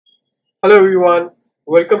Hello everyone,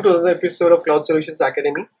 welcome to another episode of Cloud Solutions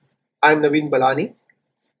Academy. I'm Naveen Balani.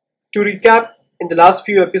 To recap, in the last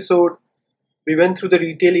few episodes, we went through the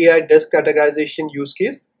retail AI desk categorization use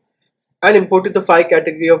case and imported the 5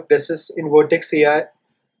 category of desks in Vertex AI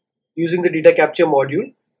using the data capture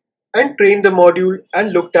module and trained the module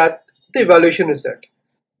and looked at the evaluation result.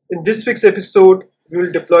 In this week's episode, we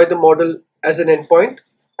will deploy the model as an endpoint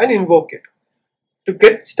and invoke it. To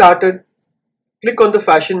get started, click on the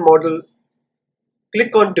fashion model,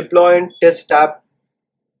 click on Deploy and Test tab,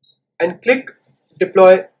 and click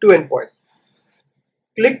Deploy to Endpoint.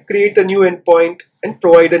 Click Create a new endpoint and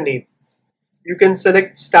provide a name. You can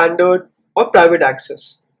select Standard or Private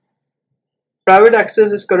Access. Private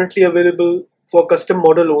Access is currently available for custom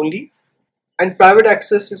model only, and Private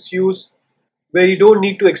Access is used where you don't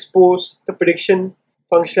need to expose the prediction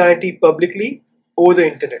functionality publicly over the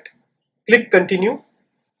internet. Click Continue.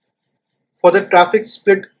 For the traffic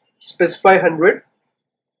split, specify 100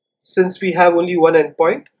 since we have only one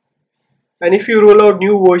endpoint. And if you roll out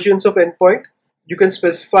new versions of endpoint, you can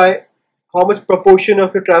specify how much proportion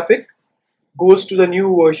of your traffic goes to the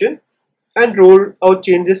new version and roll out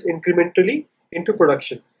changes incrementally into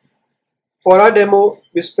production. For our demo,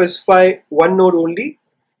 we specify one node only,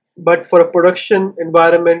 but for a production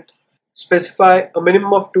environment, specify a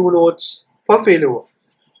minimum of 2 nodes for failover.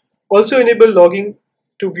 Also enable logging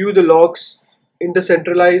to view the logs in the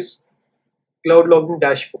centralized cloud logging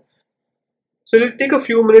dashboard. So it will take a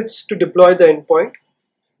few minutes to deploy the endpoint.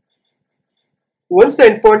 Once the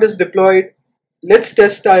endpoint is deployed, let's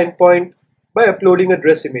test our endpoint by uploading a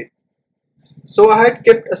dress image. So I had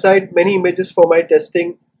kept aside many images for my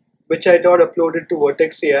testing, which I had not uploaded to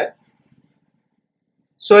Vertex AI.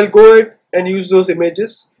 So I'll go ahead and use those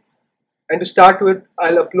images. And to start with,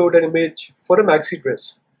 I'll upload an image for a maxi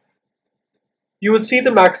dress. You would see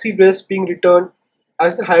the maxi dress being returned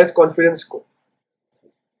as the highest confidence score.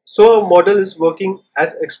 So our model is working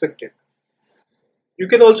as expected. You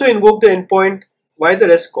can also invoke the endpoint via the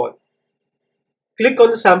REST call. Click on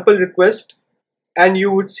the sample request and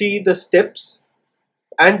you would see the steps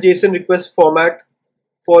and JSON request format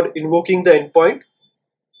for invoking the endpoint,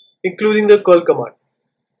 including the curl command.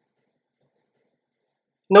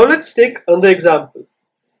 Now let's take another example.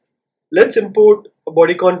 Let's import a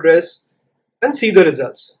bodycon dress and see the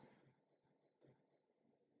results.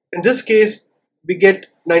 In this case, we get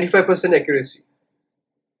 95% accuracy.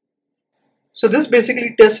 So this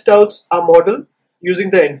basically tests out our model using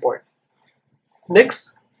the endpoint.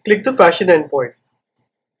 Next, click the fashion endpoint.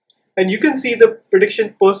 And you can see the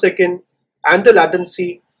prediction per second and the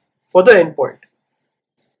latency for the endpoint.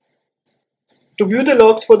 To view the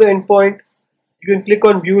logs for the endpoint, you can click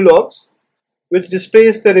on View Logs, which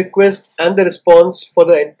displays the request and the response for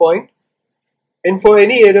the endpoint. And for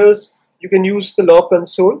any errors, you can use the log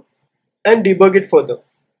console and debug it further.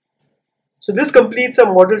 So this completes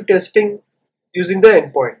our model testing using the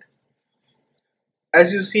endpoint.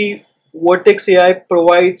 As you see, Vertex AI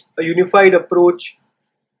provides a unified approach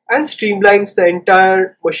and streamlines the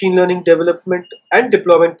entire machine learning development and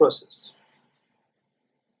deployment process.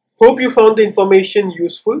 Hope you found the information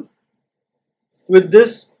useful. With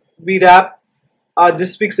this, we wrap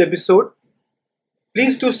this week's episode.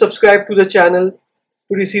 Please do subscribe to the channel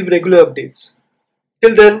to receive regular updates.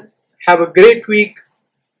 Till then, have a great week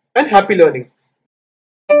and happy learning.